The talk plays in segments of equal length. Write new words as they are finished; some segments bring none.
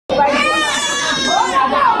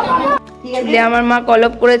চুলে আমার মা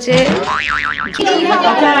কলপ করেছে।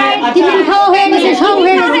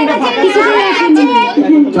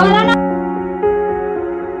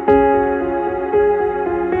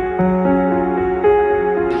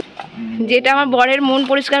 যেটা আমার বরের মন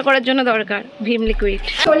পরিষ্কার করার জন্য দরকার, ভিম লিকুইড।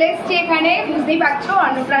 চলে এসছি এখানে, বুঝতেই পারছো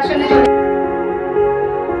অন্নপ্রাশনে।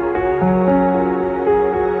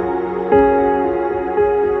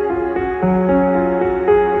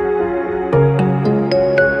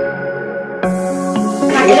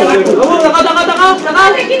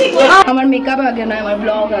 আমার মেকআপ আগে না, আমার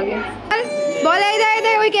ব্লগ আগে। বলাই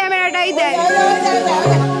দেয় ওই ক্যামেরাটাই দেয়।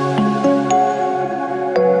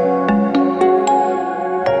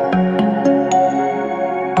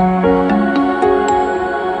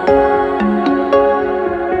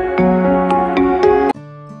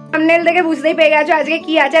 নেল দেখে বুঝতেই পেয়ে গেছো আজকে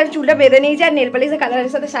কি আছে। আমি চুলটা বেঁধে নিয়েছি আর নেল পালিশের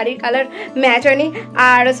কালারের সাথে শাড়ির কালার ম্যাচ হয়নি।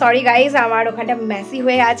 আর সরি গাইজ, আমার ওখানটা মেসি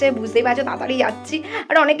হয়ে আছে, বুঝতেই পারছো, তাড়াতাড়ি যাচ্ছি।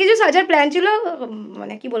 আর অনেক কিছু সাজার প্ল্যান ছিল,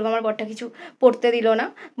 মানে কি বলবো, আমার বরটা কিছু পড়তে দিল না,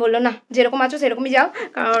 বললো না যেরকম আছো সেরকমই যাও,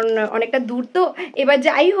 কারণ অনেকটা দূর তো। এবার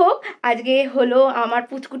যাই হোক, আজকে হলো আমার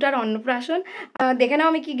পুচকুটার অন্নপ্রাশন। দেখে নাও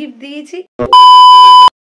আমি কি গিফট দিয়েছি।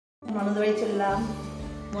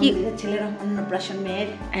 কি ছেলের অন্নপ্রাশন মেয়ের,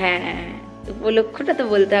 হ্যাঁ উপলক্ষটা তো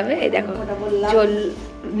বলতে হবে। এই দেখো,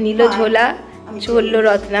 নীল ঝোলা, চললো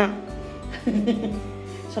রত্না,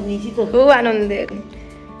 সব নিয়েছি তো, খুব আনন্দের।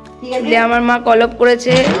 চুলে আমার মা কলপ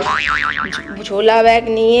করেছে, ঝোলা ব্যাগ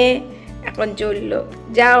নিয়ে এখন চললো।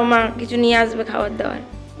 যাও মা, কিছু নিয়ে আসবে খাবার দাবার,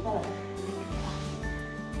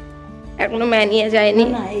 এখনো ম্যানিয়ে যায়নি,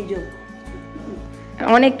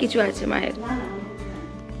 অনেক কিছু আছে মায়ের।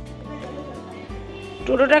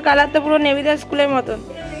 টোটোটার কালার তো পুরো নেভিদা স্কুলের মতন।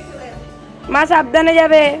 মা সাবধানে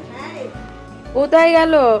যাবে। কোথায়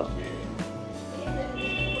গেল?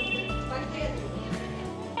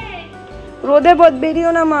 রোদে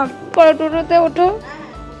বেরিও না মা, টোটোতে ওঠো।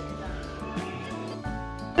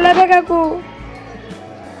 কাকু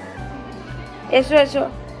এসো এসো।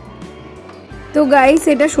 তো গাইস,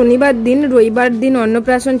 এটা শনিবার দিন, রবিবার দিন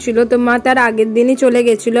অন্নপ্রাশন ছিল। তো মা তার আগের দিনই চলে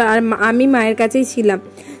গেছিল আর আমি মায়ের কাছেই ছিলাম।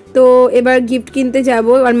 তো এবার গিফট কিনতে যাব,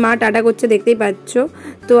 আর মা টাটা করছে, দেখতেই পাচ্ছ।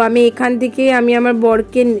 তো আমি এখান থেকে আমি আমার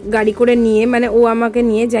বরকে গাড়ি করে নিয়ে, মানে ও আমাকে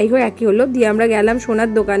নিয়ে, যাই হোক একই হলো, দিয়ে আমরা গেলাম সোনার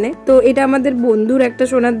দোকানে। তো এটা আমাদের বন্ধুর একটা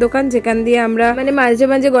সোনার দোকান, যেখান দিয়ে আমরা মানে মাঝে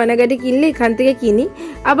মাঝে গয়নাগাটি কিনলে এখান থেকে কিনি,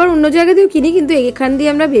 আবার অন্য জায়গা দিয়েও কিনি, কিন্তু এখান দিয়ে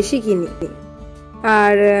আমরা বেশি কিনি।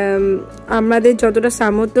 আর আমাদের যতটা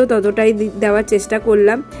সামর্থ্য ততটাই দেওয়ার চেষ্টা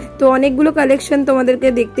করলাম। তো অনেকগুলো কালেকশন তোমাদেরকে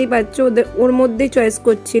দেখতেই পাচ্ছ, ওর মধ্যেই চয়েস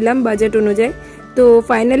করছিলাম বাজেট অনুযায়ী। তো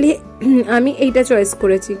ফাইনালি আমি এইটা চয়েস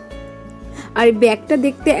করেছি। আর ব্যাগটা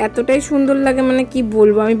দেখতে এতটাই সুন্দর লাগে, মানে কি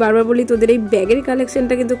বলবো, আমি বারবার বলি তোদের এই ব্যাগের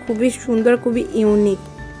কালেকশনটা কিন্তু খুবই সুন্দর, খুবই ইউনিক।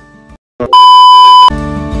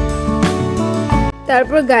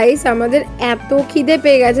 তারপর গাইস, আমাদের এত খিদে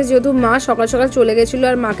পেয়ে গেছে, যেহেতু মা সকাল সকাল চলে গেছিলো,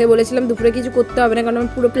 আর মাকে বলেছিলাম দুপুরে কিছু করতে হবে না, কারণ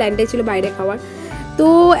আমার পুরো প্ল্যানটাই ছিল বাইরে খাওয়ার। তো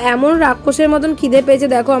এমন রাক্ষসের মতন খিদে পেয়েছে,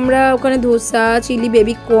 দেখো আমরা ওখানে ধোসা, চিলি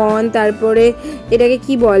বেবি কর্ন, তারপরে এটাকে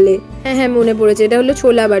কি বলে, হ্যাঁ মনে পড়েছে, এটা হলো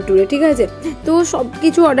ছোলা বাটুরে, ঠিক আছে। তো সব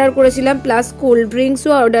কিছু অর্ডার করেছিলাম, প্লাস কোল্ড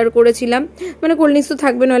ড্রিঙ্কসও অর্ডার করেছিলাম, মানে কোল্ড ড্রিঙ্কস তো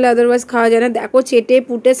থাকবে, নাহলে আদারওয়াইজ খাওয়া যায় না। দেখো চেটে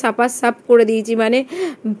পুটে সাপ করে দিয়েছি, মানে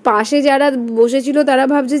পাশে যারা বসেছিল তারা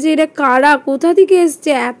ভাবছে যে এটা কারা, কোথা থেকে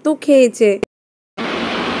এসছে, এত খেয়েছে।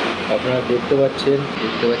 আপনারা দেখতে পাচ্ছেন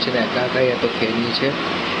একা একাই এত খেয়ে নিয়েছে,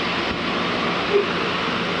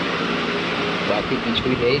 বাকি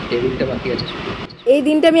কিছুই নেই, টেবিলটা বাকি আছে। এই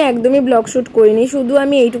দিনটা আমি একদমই ব্লগ শুট করিনি, শুধু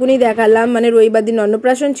আমি এইটুকুনি দেখালাম। মানে রবিবার দিন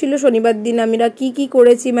অন্নপ্রাশন ছিল, শনিবার দিন আমরা কি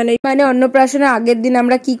করেছি, মানে অন্নপ্রাশনের আগের দিন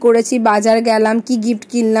আমরা কি করেছি, বাজার গেলাম, কি গিফট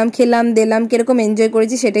কিনলাম, খেলাম দিলাম, কিরকম এনজয়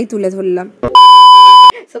করেছি সেটাই তুলে ধরলাম।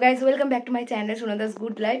 So guys, welcome back to my channel সুনন্দাস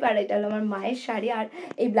good life. আর এটা হলো আমার মায়ের শাড়ি, আর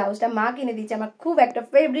এই ব্লাউজটা মা কিনে দিচ্ছে, আমার খুব একটা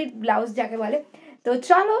ফেভারিট ব্লাউজ যাকে বলে। তো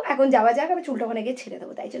চলো এখন যাওয়া যাক, আমি চুলটা ওখানে গিয়ে ছেড়ে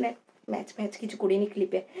দেবো, তাই জন্য ম্যাচ কিছু করিনি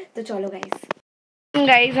ক্লিপে। তো চলো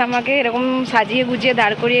গাইস, আমাকে এরকম সাজিয়ে গুজিয়ে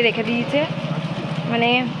দাঁড় করিয়ে রেখে দিয়েছে, মানে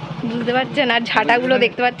বুঝতে পারছেন, আর ঝাঁটাগুলো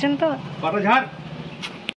দেখতে পাচ্ছেন তো,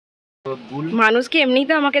 মানুষকে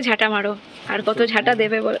এমনিতে আমাকে ঝাঁটা মারো, আর কত ঝাঁটা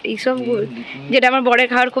দেবে এইসব গুল, যেটা আমার বরের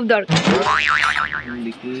খাওয়ার খুব দরকার,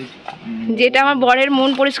 যেটা আমার বরের মন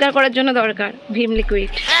পরিষ্কার করার জন্য দরকার, ভিম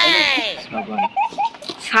লিকুইড।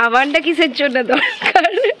 সাবানটা কিসের জন্য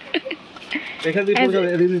দরকার?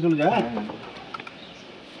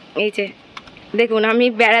 এই যে দেখুন, আমি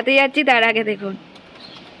বেড়াতে যাচ্ছি তার আগে দেখুন,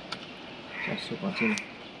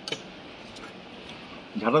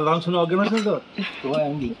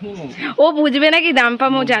 ও বুঝবে নাকি দাম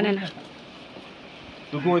পাম, ও জানে না।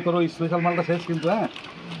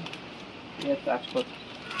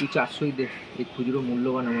 তুই 400ই দে, এই খুচরো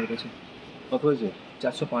মূল্যবান আমার কাছে। কত হয়েছে?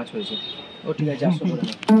 405 হয়েছে। ও ঠিক আছে, 400 করে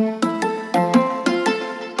নাও।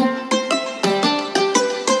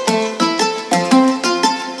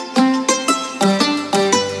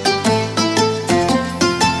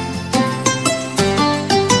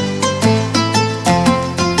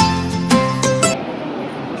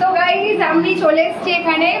 আমি চলে এসেছি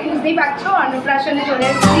এখানে, বুঝতেই পারছো অন্নপ্রাশনে চলে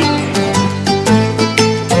এসেছি।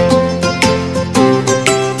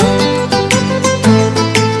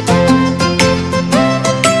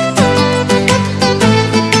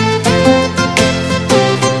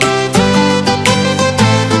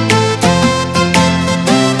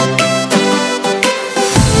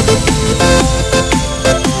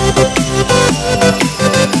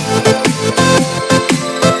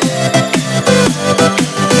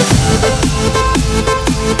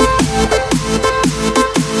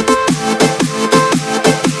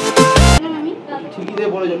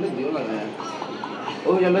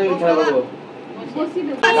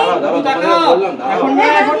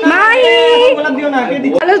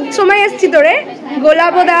 ভালো সময় এসছি তোরে,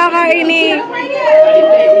 গোলাপও দেওয়া হয়নি।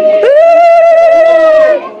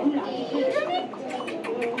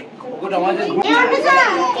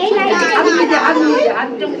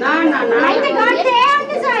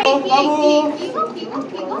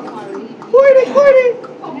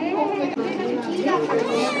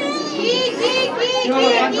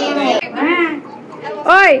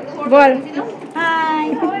 ওই বল।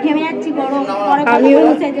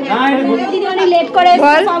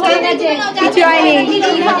 কিছু হয়নি,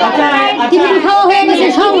 সব হয়ে গেছে,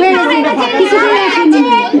 সব হয়ে গেছে,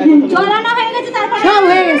 সব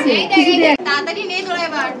হয়ে গেছে। তাড়াতাড়ি নে তোরা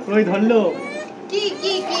এবার। ওই ধরলো কি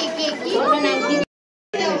কি কি কি কি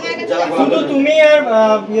শুধু তুমি আর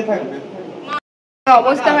ইয়ে থাকবে।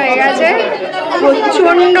 অবস্থা হয়ে গেছে,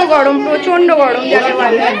 প্রচন্ড গরম, প্রচন্ড গরম যাকে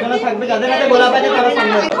বলে। থাকবে যাদের হাতে গোলাপ আছে তারা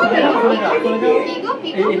সামনে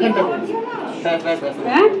এইখানটা।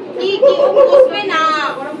 হ্যাঁ কি কি বসবে না,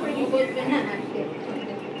 বসবে না।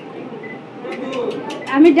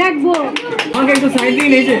 আমি দেখবো, আমাকে একটু সাইড দিয়ে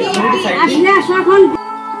নিয়েছে, আসলে এখন।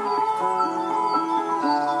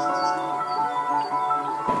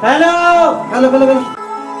 Hello hello hello hello.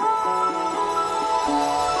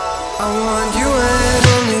 I want you and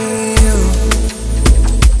only you.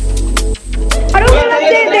 আরো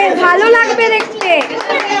দে, ভালো লাগবে দেখতে।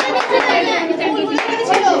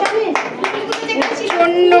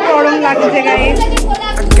 প্রচন্ড গরম লাগছে guys.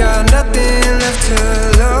 I got nothing left to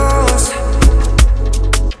lose.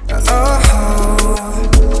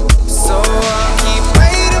 So I'll keep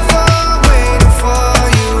waiting for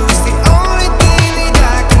you. It's the only thing that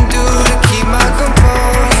I can do to keep my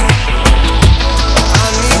composure.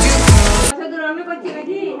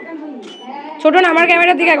 ছোট না, আমার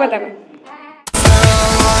ক্যামেরার দিকে একবার তাকা।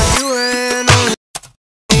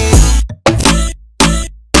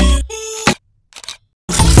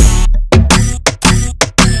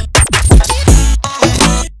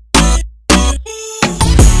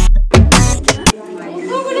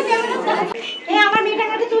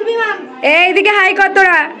 এইদিকে হাই কর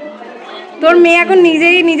তোরা, তোর মেয়ে এখন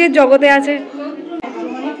নিজেই নিজের জগতে আছে।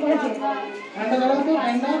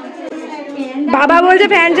 বাবা বলছে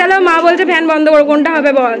ফ্যান চালাও, মা বলছে ফ্যান বন্ধ করো, কোনটা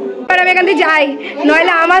হবে বল? এবার আমি এখান থেকে যাই,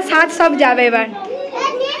 নইলে আমার সাথ সব যাবে। এবার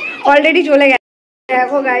অলরেডি চলে গেছে।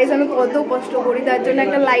 দেখো গাইস আমি কত কষ্ট করি, তার জন্য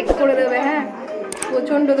একটা লাইক করে দেবে। হ্যাঁ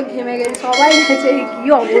প্রচন্ড তো ঘেমে গেছে, সবাই গেছে, কি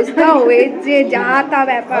অবস্থা হয়েছে, যা তা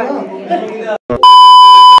ব্যাপার।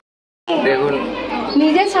 দেখুন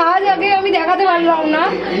নিজের সাজ আগে আমি দেখাতে পারলাম না,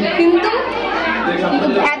 কিন্তু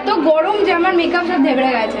এত গরম যে আমার মেকআপ সব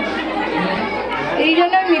ধেবড়ে গেছে, এই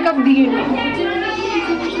জন্য আমি মেকআপ দিইনি।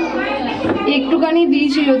 একটুখানি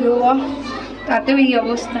দিয়েছিল তো, তাতেও এই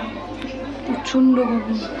অবস্থা, প্রচন্ড গরম।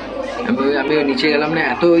 আমি নিচে গেলাম না,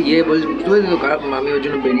 এত ইয়ে বলছি খারাপ, আমি ওই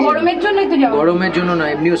জন্য বেরিয়ে। গরমের জন্যই তো যাবো। গরমের জন্য না,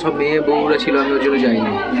 এমনিও সব মেয়ে বউরা ছিল, আমি ওই জন্য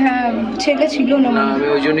যাইনি। হ্যাঁ ছেলে ছিল না, আমি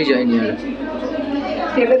ওই জন্যই যাইনি। আর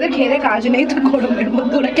ছেলেদের খেলে কাজ নেই তো, গরমের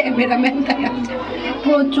মধ্যে ওরা ক্যামেরাম্যান দেখাচ্ছে।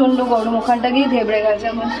 প্রচন্ড গরম, ওখানটা গিয়ে ধেবড়ে গেছে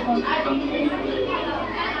আমার।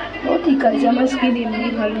 ও ঠিক আছে, আমার স্কিন এমনি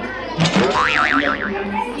ভালো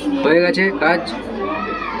হয়ে গেছে কাজ।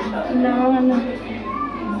 না না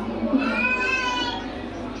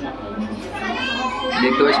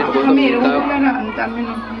দেখতে পাচ্ছেন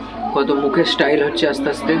কত মুখের স্টাইল হচ্ছে আস্তে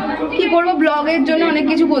আস্তে। কি করবো, ব্লগের জন্য অনেক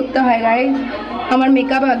কিছু করতে হয় গাইস। আমার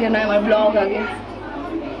মেকআপ আগে নয়, আমার ব্লগ আগে।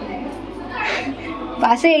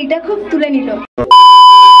 পাশে এইটা খুব তুলে নিল।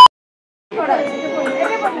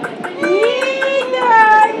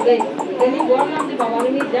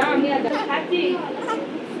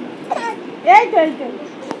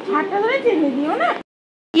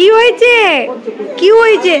 কি হয়েছে, কি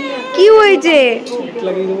হয়েছে, কি কি হয়েছে?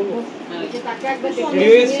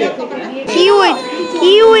 কি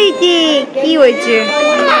হয়েছে? কি হয়েছে?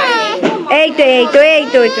 এই তো এই তো এই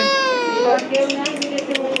তো এই তো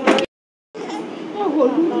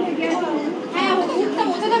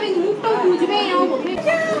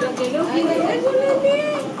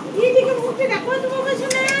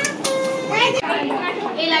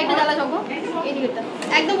এই লাইটটা জ্বালা যাবো এই দিকটা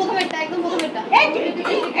একদম প্রথমেরটা একদম প্রথমেরটা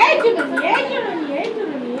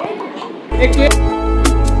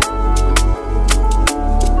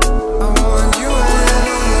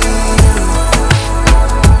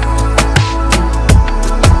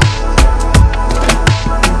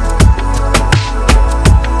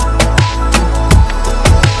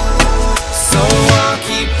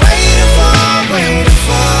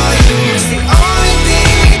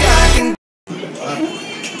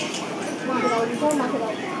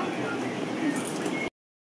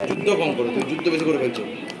যুদ্ধ কম করো, তুমি যুদ্ধ বেশি করে ফেলছো।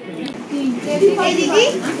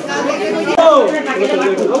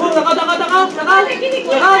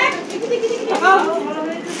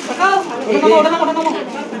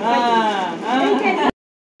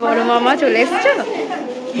 বড় মামা চলে এসছো?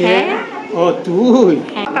 হ্যাঁ ও তুই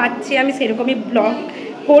পাচ্ছি, আমি সেরকমই ব্লগ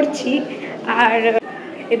করছি। আর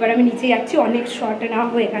এবার আমি নিচে যাচ্ছি, অনেক শর্ট নেওয়া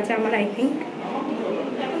হয়ে গেছে আমার আই থিঙ্ক।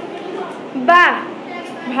 বাহ,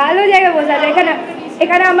 ভালো জায়গা বসে আছে এখানে।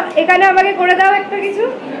 এখানে আমাকে করে দাও একটা কিছু,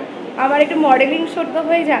 আমার একটু মডেলিং শট তো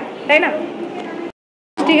হয়ে যাক, তাই না?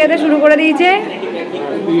 ঠিক আছে, শুরু করে দিয়েছে।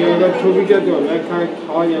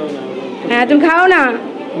 হ্যাঁ তুমি খাও না,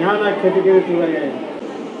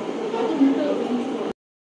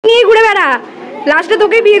 নিয়ে ঘুরে বেড়া, লাস্টে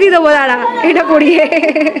তোকে বিয়ে দিয়ে দেবো। দাঁড়া এটা করিয়ে।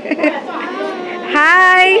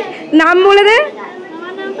 হাই, নাম বলে দে।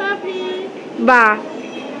 বাহ,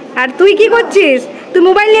 আর তুই কি করছিস? তুই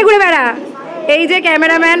মোবাইল নিয়ে ঘুরে বেড়া। এই যে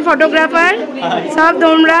ক্যামেরাম্যান, ফটোগ্রাফার সব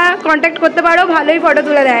তোমরা কন্ট্যাক্ট করতে পারো, ভালোই ফটো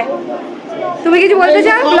তুলে দেয়। তুমি কিছু বলতে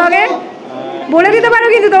চাও ব্লগে? বলে দিতে পারো,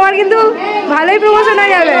 কিন্তু তোমার কিন্তু ভালোই প্রমোশন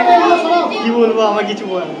হয়ে যাবে। কি বলবো, আমার কিছু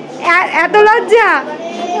বল। এত লজ্জা?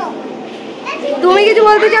 তুমি কিছু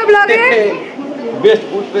বলতে চাও ব্লগে? বেস্ট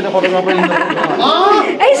উঠবে না ফটোগ্রাফার।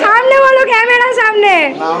 এই সামনে বলো, ক্যামেরার সামনে।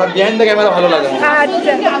 না, আমরা বিহাইন্ড দ্য ক্যামেরা ভালো লাগে।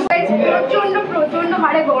 আচ্ছা, প্রচন্ড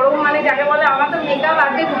মানে গরম, মানে যাকে বলে আমার তো মেকআপ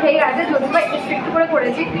আগে উঠেই গেছে, যদিও একটু করে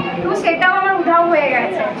করেছি, তো সেটাও আমার উঠাও হয়ে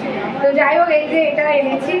গেছে। তো যাই হোক, এই যে এটা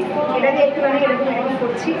এনেছি, এটা দিয়ে একটুখানি এরকম এরকম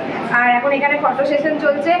করছি। আর এখন এখানে ফটো সেশন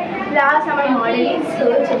চলছে, প্লাস আমার মডেলিং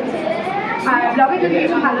চলছে। আর ব্লগে যদি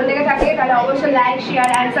কিছু ভালো লেগে থাকে তাহলে অবশ্যই like, share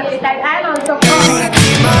and subscribe and also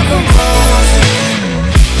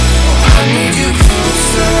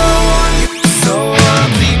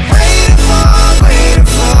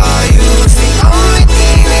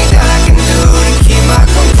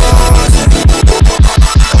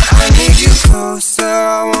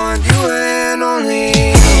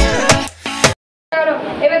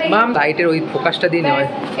লাইটের ওই ফোকাসটা দিয়ে নেওয়া।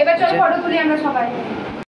 এবার চল ফটো তুলি আমরা সবাই।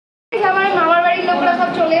 আমার মামার বাড়ির লোকরা সব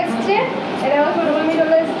চলে এসছে, এটা আমার ছোট মামি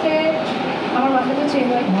চলে এসছে, আমার মাকে তো চেন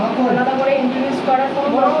আলাদা করে ইন্ট্রোডিউস করার কোনো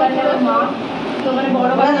দরকার নেই। মা তো মানে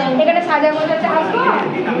বড় বাবা এখানে সাজা গোজাতে আসবো।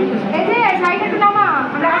 এই যে সাইডে একটু নামা,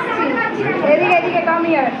 আমরা আসছি, এদিকে এদিকে কাম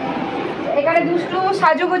হিয়ার। এখানে দুষ্টু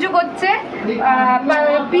সাজুগুজু করছে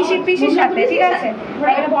পিসির সাথে, ঠিক আছে?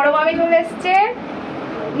 এখানে বড় মামি চলে এসছে,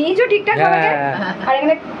 নিয়েছো ঠিকঠাক সবাইকে। আর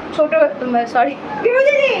এখানে ছোট, সরি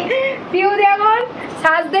পিউদি এখন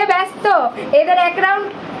সাজতে ব্যস্ত। এদের এক রাউন্ড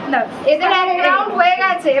হয়ে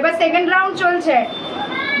গেছে, এবার সেকেন্ড রাউন্ড চলছে।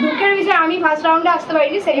 দুঃখের বিষয় আমি ফার্স্ট রাউন্ডে আসতে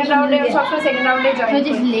পারিনি, সেকেন্ড রাউন্ডে সবসময় সেকেন্ড রাউন্ডে জয়েন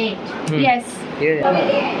করি। ইয়েস,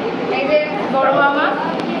 এই যে বড় মামা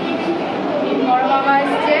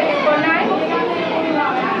এসছে, এরপর নাই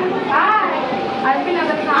আসবি না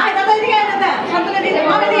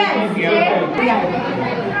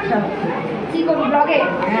কি করবো ব্লগে?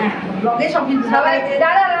 ব্লগে সব কিছু দাঁড়া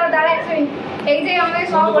এই যে আমাদের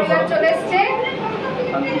সব পরিবার চলে এসছে,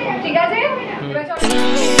 ঠিক আছে? এবার চলো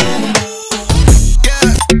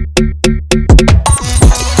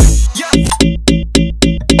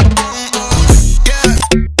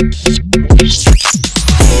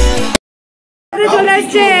চলে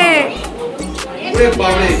এসছে।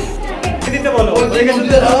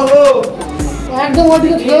 একদম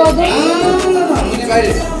ওদিকে ফেলে দাও।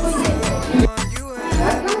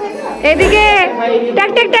 এদিকে ট্যাক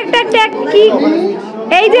ট্যাক ট্যাক ট্যাক ট্যাক কি?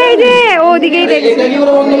 এই যে ওদিকেই দেখছি।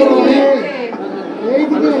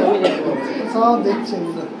 এইদিকে সব দেখছেন।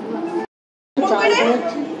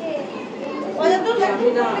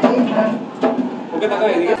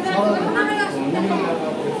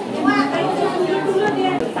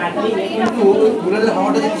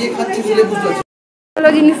 ভালো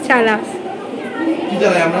জিনিস চালাস।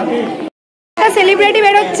 সেলিব্রিটি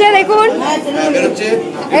বেরোচ্ছে দেখুন,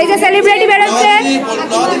 এই যে সেলিব্রিটি বেরোচ্ছে,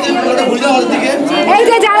 এই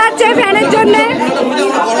যে জ্বালাচ্ছে ফ্যানের জন্য।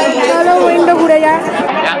 চলো উইন্ডো ঘুরে যা,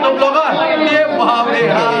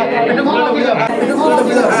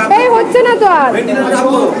 এই হচ্ছে না তো আর।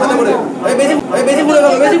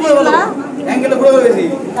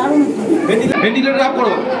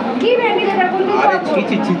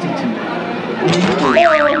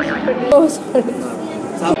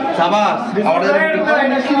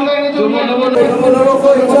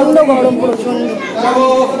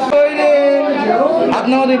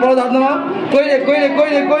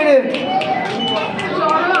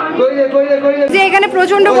 এখানে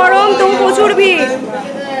প্রচন্ড গরম, তো প্রচুর ভিড়,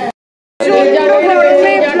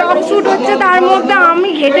 ব্লগ শুট হচ্ছে, তার মধ্যে আমি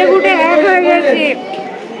ঘেটে ঘুটে এক হয়ে গেছি।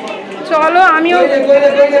 চলো আমিও,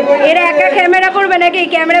 এরা একা ক্যামেরা করবে নাকি?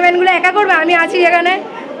 ক্যামেরাম্যান গুলো একা করবে, আমি আছি এখানে,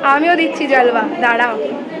 আমিও দিচ্ছি জলবা। দাঁড়াও,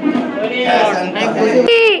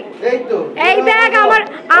 এই দেখ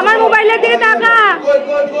আমার মোবাইলের দিকে তাকা।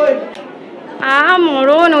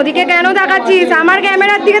 মরণ, ওদিকে কেন তাকাচ্ছিস? আমার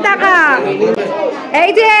ক্যামেরার দিকে তাকা। এই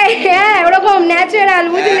যে হ্যাঁ, ওরকম ন্যাচারাল,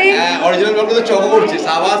 বুঝলি? অরিজিনাল ব্লগ তো চকো করছে,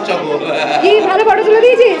 সাবাস চকো। কি ভালো ফটো তুলে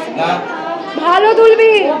দিয়েছিস? ভালো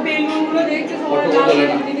তুলবি।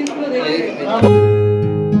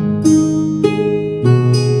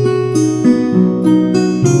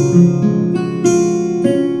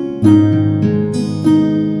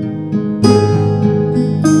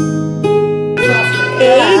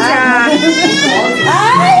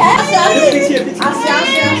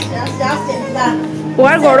 ও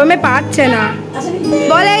আর গরমে পাচ্ছে না,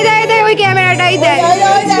 বল এই দে ওই ক্যামেরাটাই দে।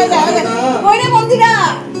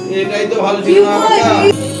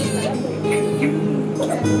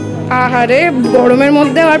 আহারে গরমের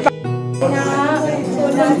মধ্যে আর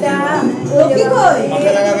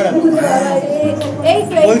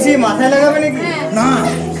বলছি মাথায় লাগাবে নাকি? না,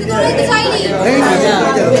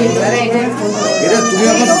 এটা তুমি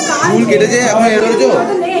এখন চুল কেটেছে, এখন এর করেছো,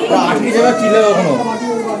 আটকে যাবে, চিলে এখনো।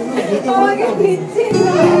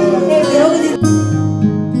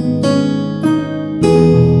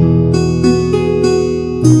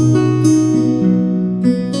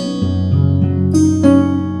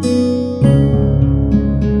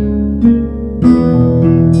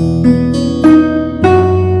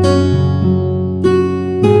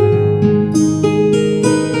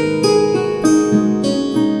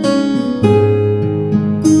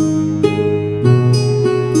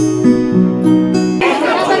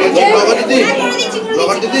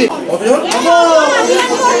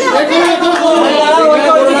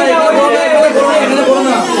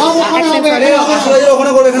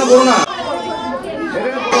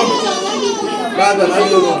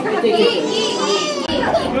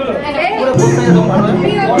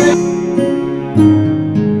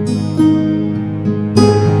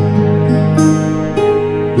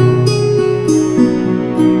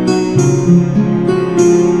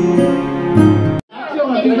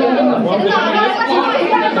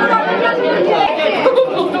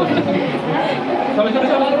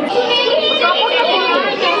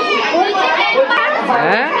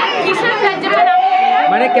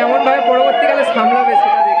 মানে কেমন ভাবে পরবর্তীকালে সামলাবে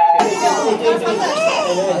সেটা দেখছে।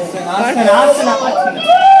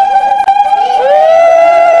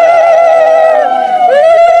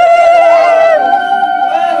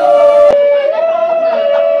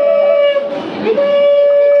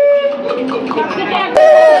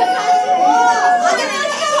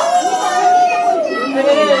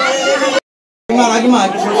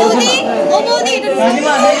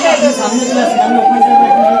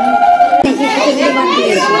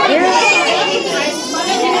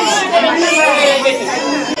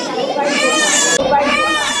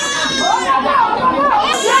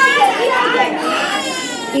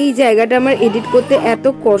 এই জায়গাটা আমার এডিট করতে এত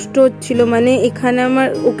কষ্ট হচ্ছিল, মানে এখানে আমার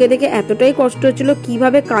ওকে দেখে এতটাই কষ্ট হচ্ছিল,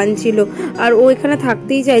 কিভাবে কাঁদছিল, আর ও এখানে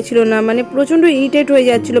থাকতেই চাইছিল না, মানে প্রচন্ড ইরিটেট হয়ে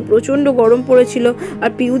যাচ্ছিল, প্রচন্ড গরম পড়েছিল, আর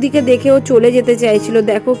পিউদিকে দেখে ও চলে যেতে চাইছিল।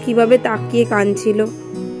 দেখো কিভাবে তাকিয়ে কাঁদছিল।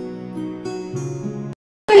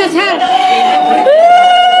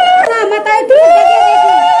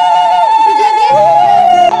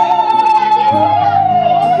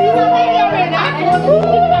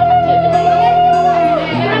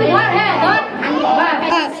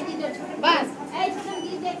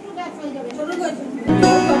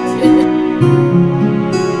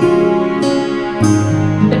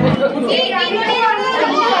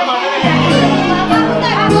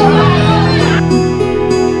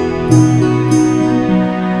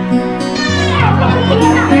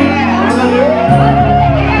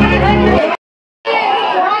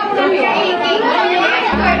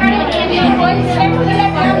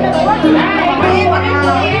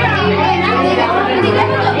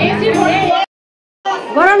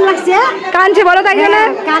 হয়েছে বলো তাই জন্য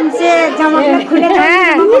কাঁদছে জামাটা খুলে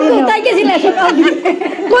হ্যাঁ কোথায় গেছিলে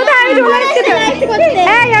কোথায় আমি চলে এসেছি তো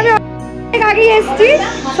এই আমি অনেক আগে এসেছি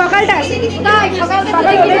সকালটা সকাল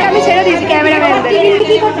হলে আমি ছেড়ে দিয়েছি ক্যামেরাম্যানদের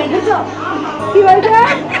কি বলছো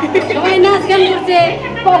সবাই নাচ গান করছে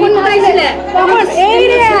কখন কোথায় ছিলে কখন এই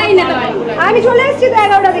রে আমি চলে এসেছি তো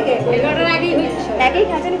 11টা থেকে 11টার আগেই একই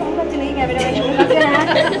খাচ্ছেন কম খাচ্ছেন এই ক্যামেরাম্যান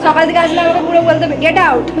সকাল থেকে আসলে আমাকে পুরো বলতে গেট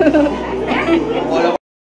আউট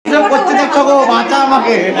সব করছে দেখছো গো বাঁচা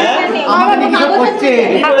আমাকে আমাকে কি সব করছে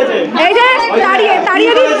এই যে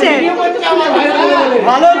তাড়িয়ে দিচ্ছে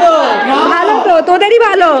ভালো তো তোদেরই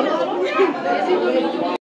ভালো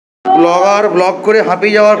ব্লগার ব্লগ করে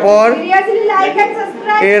হাঁপিয়ে যাওয়ার পর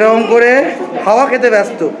এরকম করে হাওয়া খেতে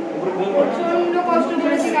ব্যস্ত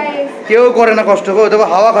কেউ করে না কষ্ট করে দেখো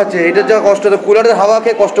হাওয়া খাচ্ছে এটার যা কষ্ট তো কুলারের হাওয়া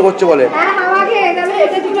খেয়ে কষ্ট করছে বলে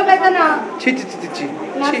ছি ছি ছি ছি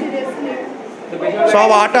সব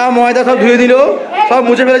আটা ময়দা সব ধুয়ে দিল সব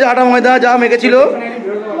মুছে ফেলেছে আটা ময়দা যা মেখেছিল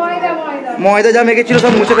ময়দা যা মেখেছিল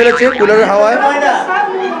সব মুছে ফেলেছে কুলারের হাওয়ায়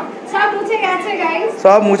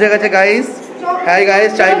সব মুছে গেছে গাইস হ্যাঁ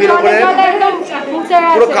গাইস চাই পিলো করে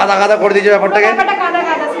পুরো কাদা কাদা করে দিয়েছে ব্যাপারটাকে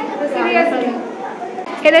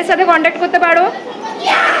এদের সাথে কন্ট্যাক্ট করতে পারো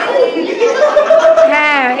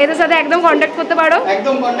হ্যাঁ এদের সাথে একদম কন্ট্যাক্ট করতে পারো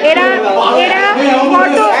এরা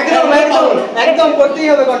ফটো একদম করতেই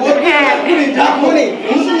হবে হ্যাঁ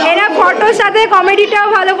এরা ফটোর সাথে কমেডিটাও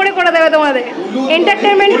ভালো করে দেবে তোমাদের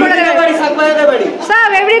এন্টারটেইনমেন্ট করে দেবে সব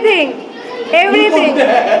এভরিথিং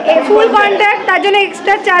ফুল কন্ট্যাক্ট তার জন্য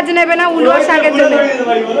এক্সট্রা চার্জ নেবে না উলুয়ার শাকের জন্য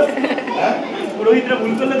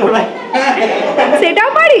সেটাও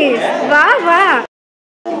পারিস বাহ বাহ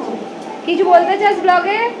কিছু বলতে চাস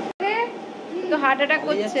ব্লগে তো হার্ট অ্যাটাক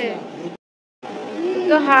করছে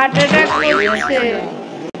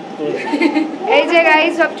এই যে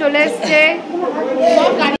গাইস সব চলে এসছে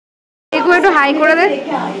একটু হাই করে দে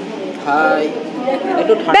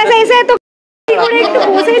ব্যাস এসে তো করে একটু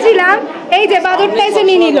বসেছিলাম এই যে বাদরটা এসে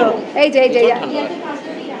নিয়ে নিল এই যে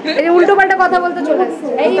উল্টো পাল্টা কথা বলতে চলে এসছে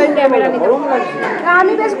এই ক্যামেরা নিতে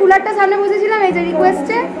আমি বেশ কুলারটা সামনে বসেছিলাম এই যে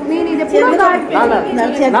রিকোয়েস্টে নিয়ে নিজে পুরো গার্ড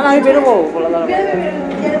না আমি বেরোবো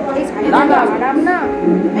আরাম না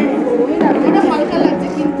এটা হালকা লাগছে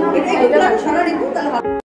কিন্তু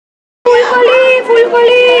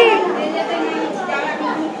ফুলকলি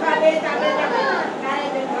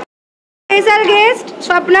স্পেশাল গেস্ট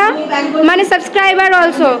স্বপ্না মানে সাবস্ক্রাইবার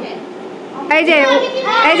অলসো এই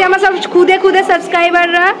যে আমার সব খুদে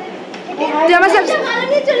সাবস্ক্রাইবাররা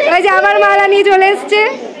এই যে আমার মালা নিয়ে চলে এসছে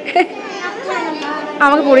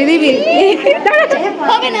আমাকে পড়ে দিবি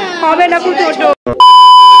হবে না খুব ছোট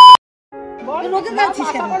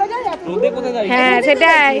হ্যাঁ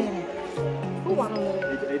সেটাই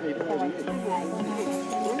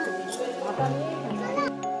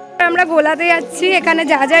আমরা গোলাতে যাচ্ছি এখানে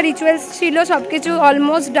যা রিচুয়ালস ছিল সবকিছু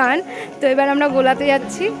অলমোস্ট ডান তো এবার আমরা গোলাতে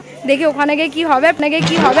যাচ্ছি দেখি ওখানে গিয়ে কি হবে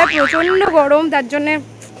প্রচন্ড গরম তার জন্য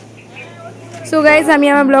সো গাইস আমি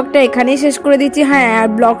আমার ব্লগটা এখানেই শেষ করে দিচ্ছি হ্যাঁ আর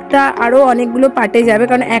ব্লগটা আরও অনেকগুলো পার্টে যাবে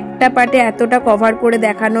কারণ একটা পার্টে এতটা কভার করে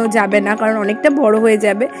দেখানো যাবে না কারণ অনেকটা বড় হয়ে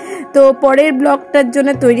যাবে তো পরের ব্লগটার জন্য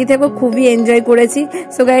তৈরি থেকো খুবই এনজয় করেছি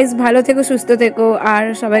সো গাইস ভালো থেকো সুস্থ থেকো আর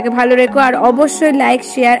সবাইকে ভালো রেখো আর অবশ্যই লাইক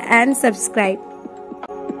শেয়ার অ্যান্ড সাবস্ক্রাইব